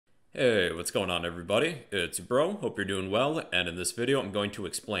Hey, what's going on everybody? It's Bro, hope you're doing well, and in this video I'm going to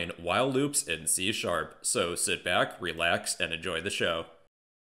explain while loops in C#, so sit back, relax, and enjoy the show.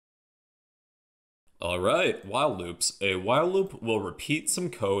 Alright, while loops. A while loop will repeat some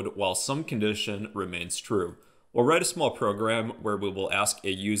code while some condition remains true. We'll write a small program where we will ask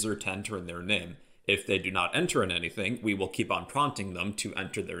a user to enter in their name. If they do not enter in anything, we will keep on prompting them to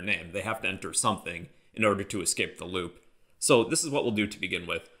enter their name. They have to enter something in order to escape the loop. So this is what we'll do to begin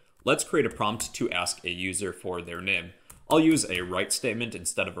with. Let's create a prompt to ask a user for their name. I'll use a write statement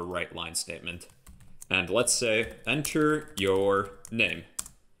instead of a write line statement. And let's say, enter your name.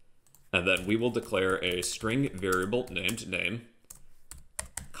 And then we will declare a string variable named name,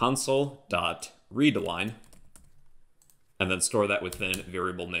 Console.ReadLine, and then store that within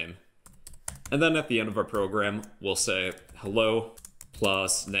variable name. And then at the end of our program, we'll say hello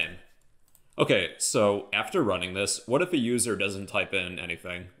plus name. Okay, so after running this, what if a user doesn't type in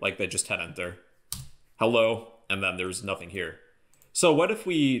anything, like they just hit enter? Hello, and then there's nothing here. So what if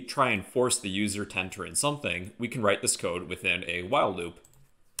we try and force the user to enter in something? We can write this code within a while loop.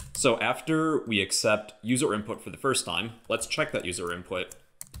 So after we accept user input for the first time, let's check that user input,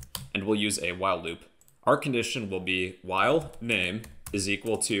 and we'll use a while loop. Our condition will be while name is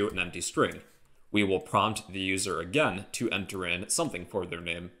equal to an empty string. We will prompt the user again to enter in something for their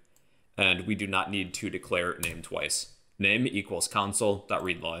name. And we do not need to declare name twice. Name equals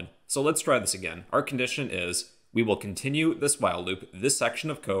Console.ReadLine. So let's try this again. Our condition is we will continue this while loop, this section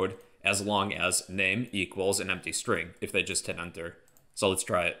of code, as long as name equals an empty string, if they just hit enter. So let's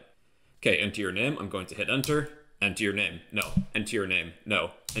try it. Okay, enter your name. I'm going to hit enter. Enter your name. No. Enter your name.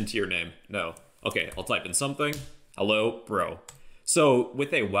 No. Enter your name. No. Okay, I'll type in something. Hello, bro. So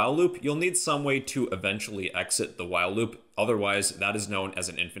with a while loop, you'll need some way to eventually exit the while loop. Otherwise, that is known as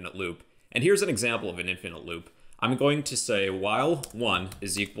an infinite loop. And here's an example of an infinite loop. I'm going to say while 1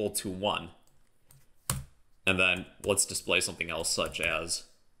 is equal to 1. And then let's display something else such as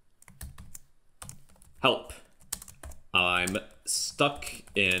help. I'm stuck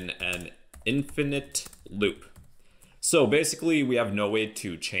in an infinite loop. So basically, we have no way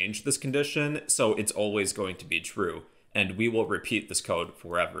to change this condition, so it's always going to be true. And we will repeat this code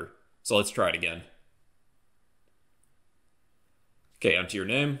forever. So let's try it again. Okay, enter your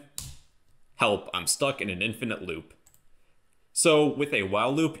name. Help, I'm stuck in an infinite loop. So with a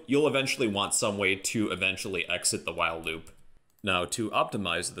while loop, you'll eventually want some way to eventually exit the while loop. Now to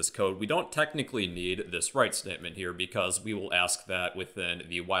optimize this code, we don't technically need this write statement here because we will ask that within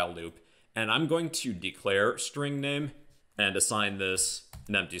the while loop. And I'm going to declare string name and assign this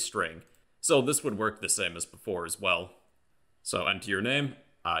an empty string. So this would work the same as before as well. So enter your name,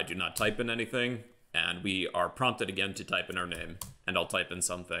 I do not type in anything, and we are prompted again to type in our name, and I'll type in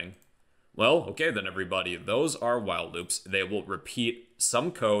something. Well, okay then everybody, those are while loops. They will repeat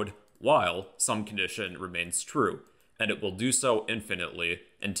some code while some condition remains true, and it will do so infinitely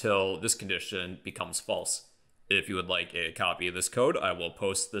until this condition becomes false. If you would like a copy of this code, I will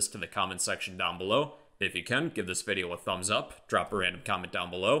post this to the comment section down below. If you can, give this video a thumbs up, drop a random comment down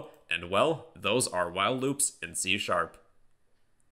below, and well, those are while loops in C#.